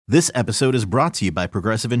This episode is brought to you by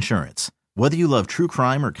Progressive Insurance. Whether you love true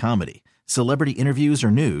crime or comedy, celebrity interviews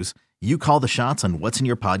or news, you call the shots on what's in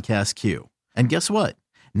your podcast queue. And guess what?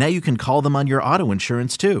 Now you can call them on your auto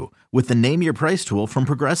insurance too with the Name Your Price tool from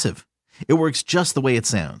Progressive. It works just the way it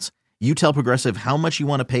sounds. You tell Progressive how much you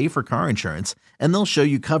want to pay for car insurance, and they'll show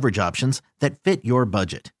you coverage options that fit your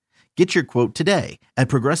budget. Get your quote today at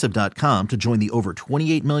Progressive.com to join the over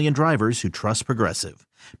 28 million drivers who trust Progressive.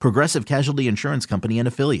 Progressive Casualty Insurance Company and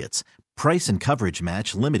Affiliates. Price and coverage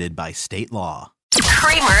match limited by state law.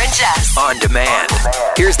 Kramer and Jess. On demand.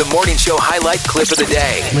 Here's the morning show highlight clip of the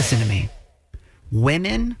day. Listen to me.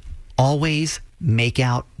 Women always make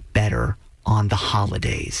out better on the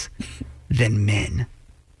holidays than men.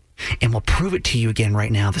 And we'll prove it to you again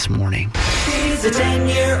right now this morning. He's a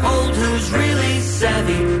 10-year-old who's really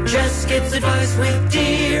savvy. Just gets advice with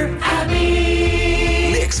Dear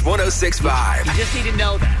Abby. Mix 106.5. You just need to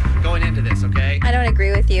know that going into this, okay? I don't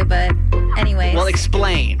agree with you, but anyways. Well,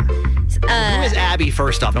 explain. Who is Abby,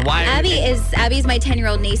 first off, and why? Abby's my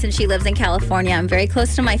 10-year-old niece, and she lives in California. I'm very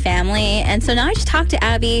close to my family, and so now I just talk to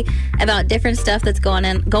Abby about different stuff that's going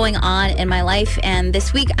on in my life. And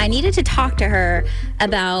this week, I needed to talk to her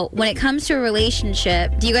about when it comes to a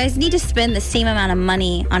relationship. Do you guys need to spend the same amount of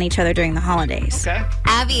money on each other during the holidays? Okay.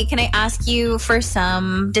 Abby, can I ask you for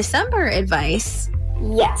some December advice?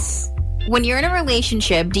 Yes. When you're in a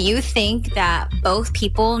relationship, do you think that both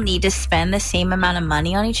people need to spend the same amount of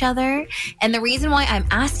money on each other? And the reason why I'm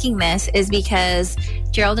asking this is because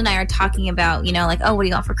Gerald and I are talking about, like, oh, what do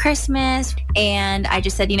you want for Christmas? And I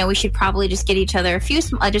just said, we should probably just get each other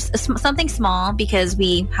something small because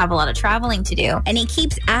we have a lot of traveling to do. And he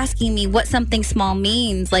keeps asking me what something small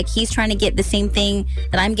means. Like, he's trying to get the same thing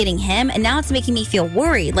that I'm getting him. And now it's making me feel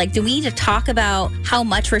worried. Like, do we need to talk about how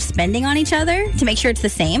much we're spending on each other to make sure it's the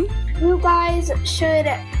same? You guys should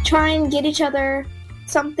try and get each other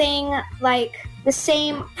something like the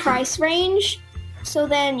same price range, so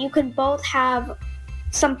then you can both have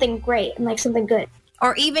something great and like something good.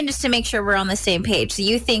 Or even just to make sure we're on the same page. So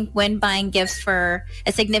you think when buying gifts for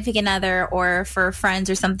a significant other or for friends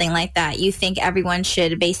or something like that, you think everyone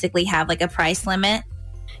should basically have like a price limit?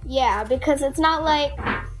 Yeah, because it's not like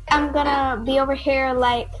I'm gonna be over here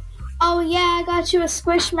like, oh yeah, I got you a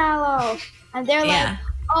Squishmallow. And they're like,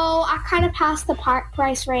 oh, I kind of passed the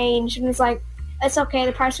price range. And it's like, it's okay.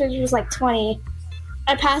 The price range was like $20.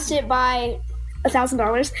 I passed it by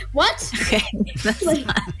 $1,000. What? Okay.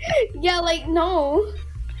 No.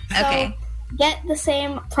 Okay. So get the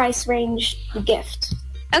same price range gift.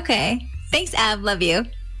 Okay. Thanks, Ab. Love you.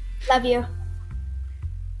 Love you.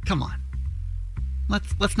 Come on.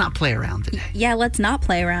 Let's not play around today. Yeah, let's not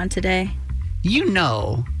play around today.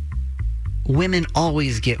 Women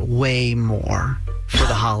always get way more for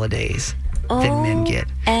the holidays than men get.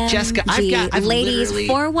 Jessica, I've ladies,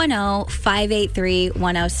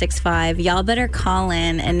 410-583-1065. Y'all better call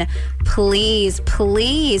in and please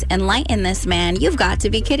enlighten this man. You've got to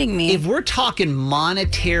be kidding me. If we're talking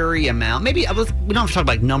monetary amount, we don't have to talk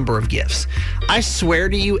about number of gifts. I swear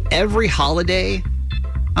to you, every holiday,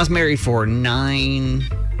 I was married for 9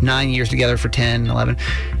 years together, for 10, 11.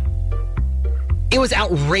 It was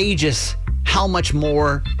outrageous how much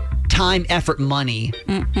more time, effort, money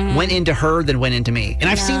went into her than went into me. And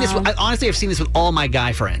I've seen this, I've seen this with all my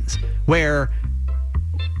guy friends, where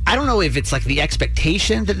I don't know if it's like the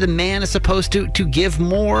expectation that the man is supposed to give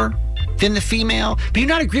more than the female, but you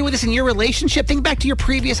not agree with this in your relationship? Think back to your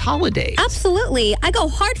previous holidays. Absolutely. I go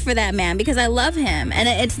hard for that man because I love him. And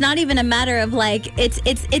it's not even a matter of like, it's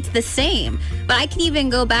the same. But I can even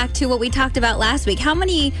go back to what we talked about last week. How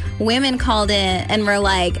many women called in and were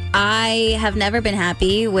like, I have never been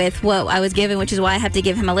happy with what I was given, which is why I have to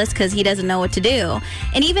give him a list because he doesn't know what to do.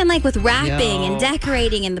 And even like with wrapping and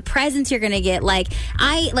decorating and the presents you're going to get, like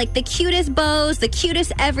I like the cutest bows, the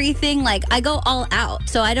cutest everything. Like I go all out.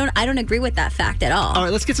 So I don't agree with that fact at all. All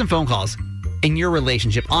right, let's get some phone calls. In your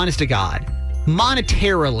relationship, honest to God,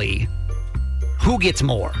 monetarily, who gets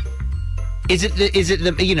more? Is it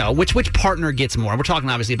the which partner gets more? We're talking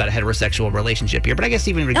obviously about a heterosexual relationship here, but I guess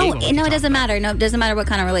even it doesn't matter. No, it doesn't matter what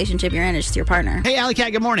kind of relationship you're in. It's just your partner. Hey, Alley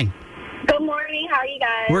Cat, good morning. Good morning. How are you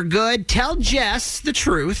guys? We're good. Tell Jess the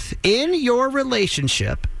truth. In your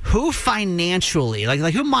relationship, who financially, like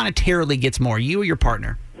who monetarily gets more, you or your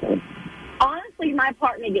partner? Honestly, my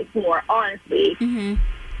partner gets more. Honestly,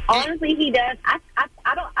 honestly, he does. I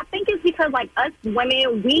think it's because like us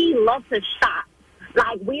women, we love to shop.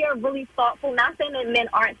 Like, we are really thoughtful. Not saying that men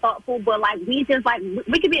aren't thoughtful, but, like, we just, like,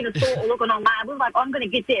 we could be in the store or looking online. We're like, oh, I'm going to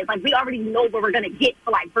get this. Like, we already know what we're going to get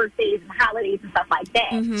for, like, birthdays and holidays and stuff like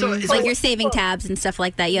that. Mm-hmm. So It's it's like you're saving tabs and stuff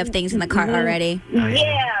like that. You have things in the cart already. Oh,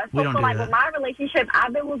 Yeah. We So, don't for, do like, that. with my relationship,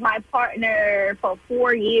 I've been with my partner for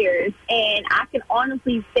 4 years, and I can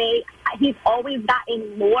honestly say he's always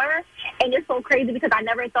gotten more. And it's so crazy because I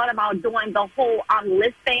never thought about doing the whole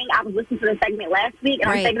list thing. I was listening to the segment last week,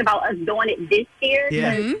 and I'm Right. thinking about us doing it this year.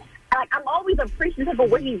 Yeah. 'Cause, like, I'm always appreciative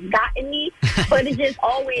of what he's gotten me, but it's just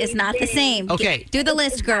always It's not the been- same. Okay. Do the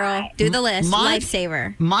list, girl. Do the list.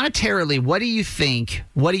 Lifesaver. Monetarily, what do you think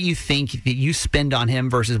that you spend on him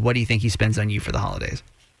versus what do you think he spends on you for the holidays?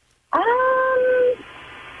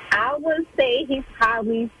 I would say he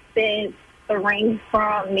probably spent the range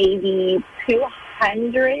from maybe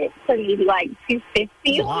 200 to maybe like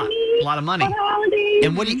 250 That's on me. a lot of money. For the holidays.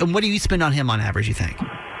 And what do you spend on him on average, you think?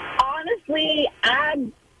 Honestly, I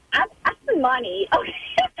spend money. Okay.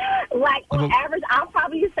 Like on average, I'll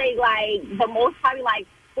probably say like the most probably like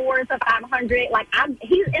 400 to 500. Like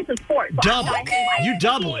he's into sports. So Double. You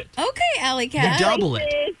double it. Okay, Alley You Cat. double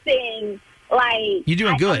it. And, like, You're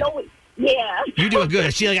doing good. Yeah. You're doing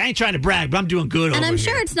good. She's like, I ain't trying to brag, but I'm doing good And over I'm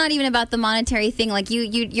here. sure it's not even about the monetary thing. Like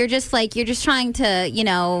you're just trying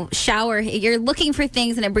to, shower. You're looking for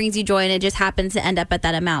things and it brings you joy and it just happens to end up at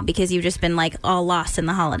that amount because you've just been like all lost in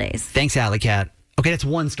the holidays. Thanks, Alley Cat. Okay, that's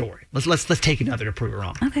one story. Let's take another to prove it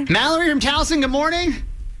wrong. Okay. Mallory from Towson, good morning.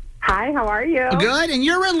 Hi, how are you? Good. In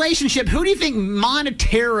your relationship, who do you think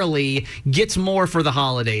monetarily gets more for the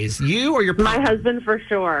holidays? You or your My partner? husband for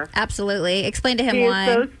sure. Absolutely. Explain to him He why.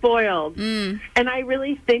 is so spoiled. And I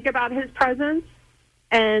really think about his presents,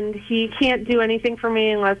 and he can't do anything for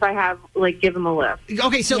me unless I have, give him a lift.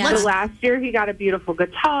 Okay, so Yeah. So let's... last year he got a beautiful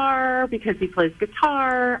guitar because he plays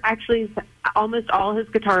guitar. Actually, almost all his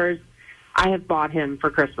guitars I have bought him for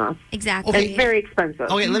Christmas. Exactly. And it's very expensive.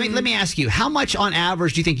 Okay, let me ask you, how much on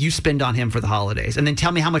average do you think you spend on him for the holidays? And then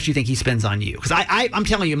tell me how much you think he spends on you. Because I'm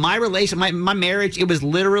telling you, my marriage, it was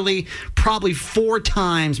literally probably 4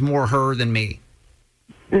 times more her than me.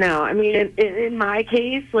 No, I mean, in my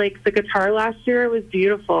case, the guitar last year was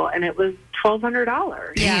beautiful, and it was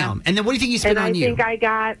 $1,200. Damn. And then what do you think you spent And on you?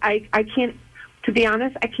 I can't, to be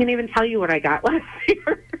honest, I can't even tell you what I got last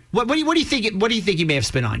year. What do you think? What do you think you may have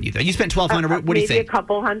spent on you though? You spent $1,200. What do you Maybe think? a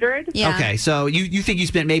couple hundred. Yeah. Okay, so you think you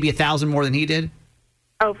spent maybe $1,000 more than he did?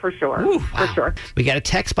 Oh, for sure. Ooh, For wow. sure. We got a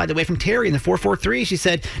text, by the way, from Terry in the 443. She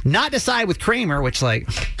said, not decide with Kramer, which, is that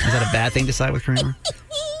a bad thing to side with Kramer?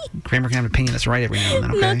 Kramer can have an opinion that's right every now and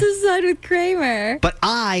then, okay? Not to side with Kramer. But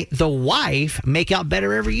I, the wife, make out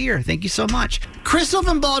better every year. Thank you so much. Crystal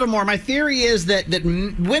from Baltimore, my theory is that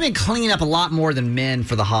women clean up a lot more than men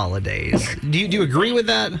for the holidays. Do you agree with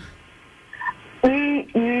that?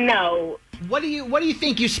 No. What do you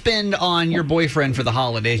think you spend on your boyfriend for the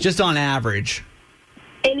holidays, just on average?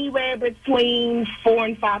 Anywhere between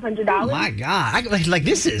 $400 and $500. Oh my God!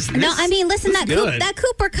 This is No, I mean, listen, this that is good. that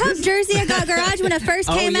Cooper Cup jersey I got Garage when it first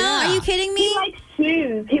Oh, came out. yeah. Are you kidding me? He likes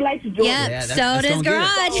shoes. He likes jewelry. Yep, Yeah, so that's does gonna get it.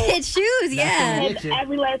 Garage. It's shoes, yeah. Get you.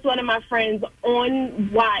 Every last one of my friends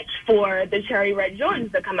on watch for the Cherry Red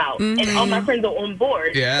Jordans to come out, and all my friends are on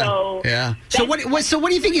board. Yeah. So yeah. So what do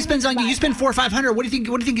you think he spends on you? You spend $400 or $500. What do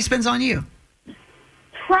you think he spends on you?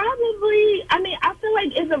 probably. I mean, I feel like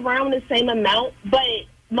it's around the same amount, but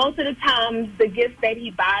most of the time, the gift that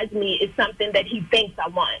he buys me is something that he thinks I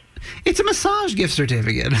want. It's a massage gift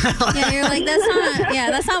certificate. Yeah, you're like,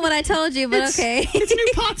 that's not what I told you, but okay. It's new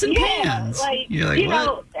pots and pans. You're like, you what?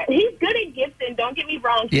 know, he's good at gifting. Don't get me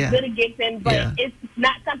wrong. He's Yeah. good at gifting, but Yeah. it's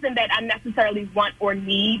not something that I necessarily want or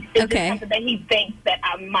need. It's Okay. just something that he thinks that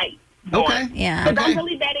I might want. Okay. Yeah. Because Okay. I'm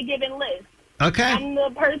really bad at giving lists. Okay. I'm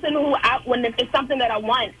the person who, when it's something that I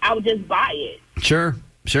want, I would just buy it. Sure.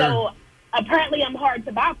 So apparently I'm hard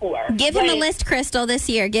to buy for. Give him a But list, Crystal, this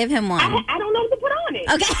year. Give him one. I don't know what to put on it.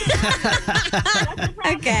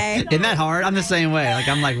 Okay. Okay. Isn't that hard? I'm the same way.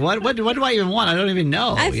 I'm like, what do I even want? I don't even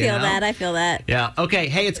know. I you feel know? that. I feel that. Yeah. Okay.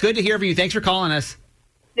 Hey, it's good to hear from you. Thanks for calling us.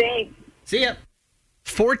 Thanks. See ya.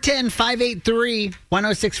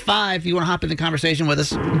 410-583-1065 if you want to hop in the conversation with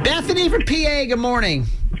us. Bethany from PA, good morning.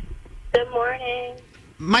 Good morning.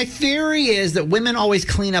 My theory is that women always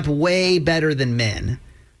clean up way better than men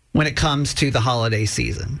when it comes to the holiday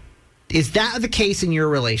season. Is that the case in your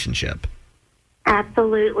relationship?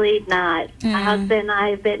 Absolutely not. My husband and I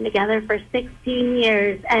have been together for 16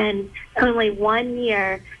 years, and only 1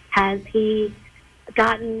 year has he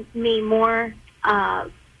gotten me more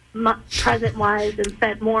present-wise and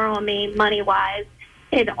spent more on me money-wise.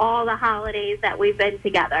 in all the holidays that we've been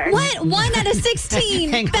together. What? 1 out of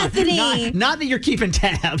 16, Bethany. Not that you're keeping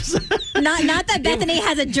tabs. Not that Bethany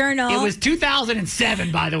has a journal. It was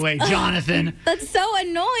 2007, by the way, Jonathan. That's so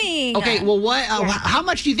annoying. Okay, well, how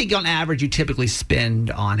much do you think on average you typically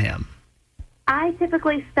spend on him? I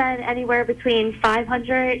typically spend anywhere between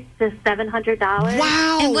 $500 to $700.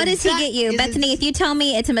 Wow. And what does he get you? Bethany, if you tell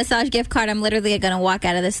me it's a massage gift card, I'm literally going to walk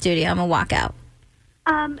out of the studio. I'm going to walk out.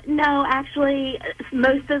 No, actually,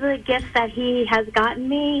 most of the gifts that he has gotten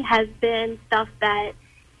me has been stuff that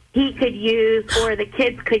he could use or the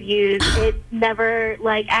kids could use. It's never,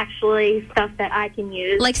 actually stuff that I can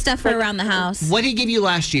use. Like stuff for around the house. What did he give you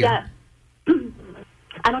last year? Yeah.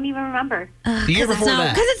 I don't even remember. The year before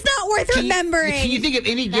that. Because it's not worth remembering. Can you think of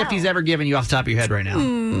any gift he's ever given you off the top of your head right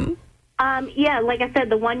now? Yeah, like I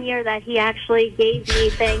said, the one year that he actually gave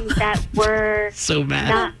me things that were so mad.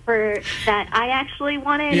 Not for that I actually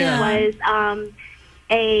wanted was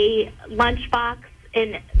a lunchbox,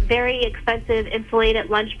 a very expensive insulated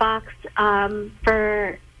lunchbox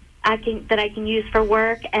that I can use for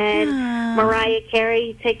work, and Mariah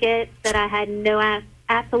Carey tickets that I had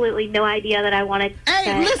absolutely no idea that I wanted.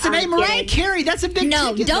 Hey, listen, Mariah Carey, that's a big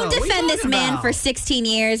ticket, don't defend this man for 16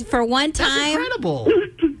 years. For one time. That's incredible.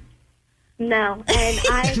 No, and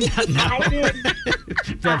I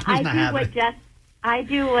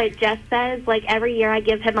do what Jess says. Like every year, I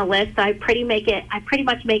give him a list. So I pretty much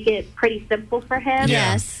make it pretty simple for him.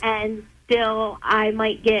 Yes, and still, I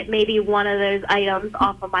might get maybe one of those items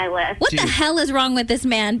off of my list. What the hell is wrong with this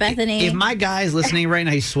man, Bethany? If my guy is listening right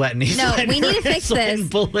now, he's sweating. We need to fix this.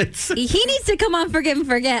 Bullets. He needs to come on Forgive and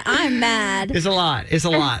Forget. I'm mad. It's a lot.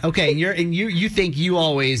 Okay, you think you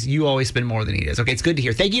always spend more than he does. Okay, it's good to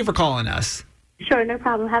hear. Thank you for calling us. Sure, no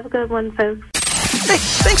problem. Have a good one, folks. Hey,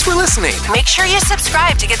 thanks for listening. Make sure you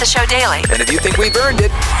subscribe to get the show daily. And if you think we've earned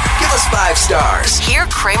it, give us 5 stars. Hear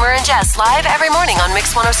Kramer and Jess live every morning on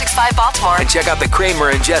Mix 106.5 Baltimore. And check out the Kramer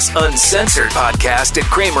and Jess Uncensored podcast at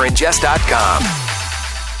kramerandjess.com.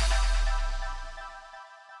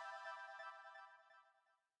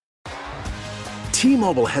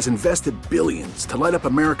 T-Mobile has invested billions to light up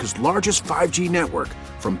America's largest 5G network,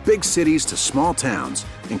 from big cities to small towns,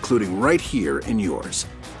 including right here in yours.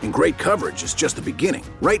 And great coverage is just the beginning.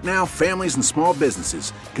 Right now, families and small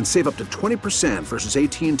businesses can save up to 20% versus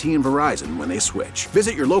AT&T and Verizon when they switch.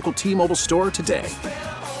 Visit your local T-Mobile store today.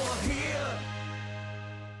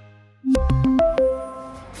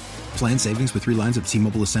 Plan savings with 3 lines of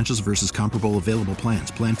T-Mobile Essentials versus comparable available plans.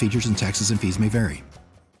 Plan features and taxes and fees may vary.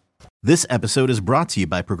 This episode is brought to you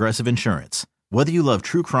by Progressive Insurance. Whether you love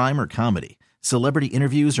true crime or comedy, celebrity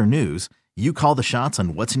interviews or news, you call the shots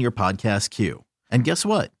on what's in your podcast queue. And guess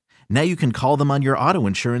what? Now you can call them on your auto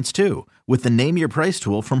insurance too with the Name Your Price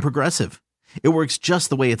tool from Progressive. It works just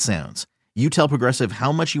the way it sounds. You tell Progressive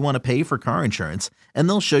how much you want to pay for car insurance, and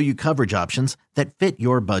they'll show you coverage options that fit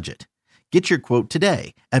your budget. Get your quote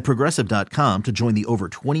today at Progressive.com to join the over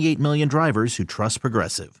 28 million drivers who trust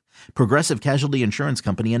Progressive. Progressive Casualty Insurance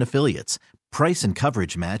Company and Affiliates. Price and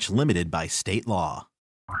coverage match limited by state law.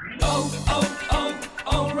 O'Reilly.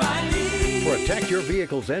 Protect your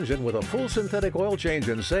vehicle's engine with a full synthetic oil change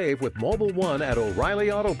and save with Mobil 1 at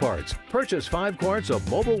O'Reilly Auto Parts. Purchase 5 quarts of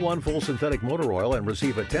Mobil 1 full synthetic motor oil and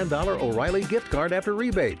receive a $10 O'Reilly gift card after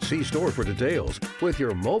rebate. See store for details. With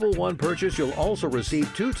your Mobil 1 purchase, you'll also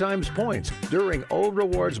receive 2 times points during O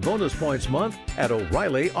Rewards Bonus Points Month at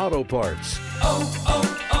O'Reilly Auto Parts.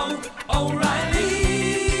 O'Reilly.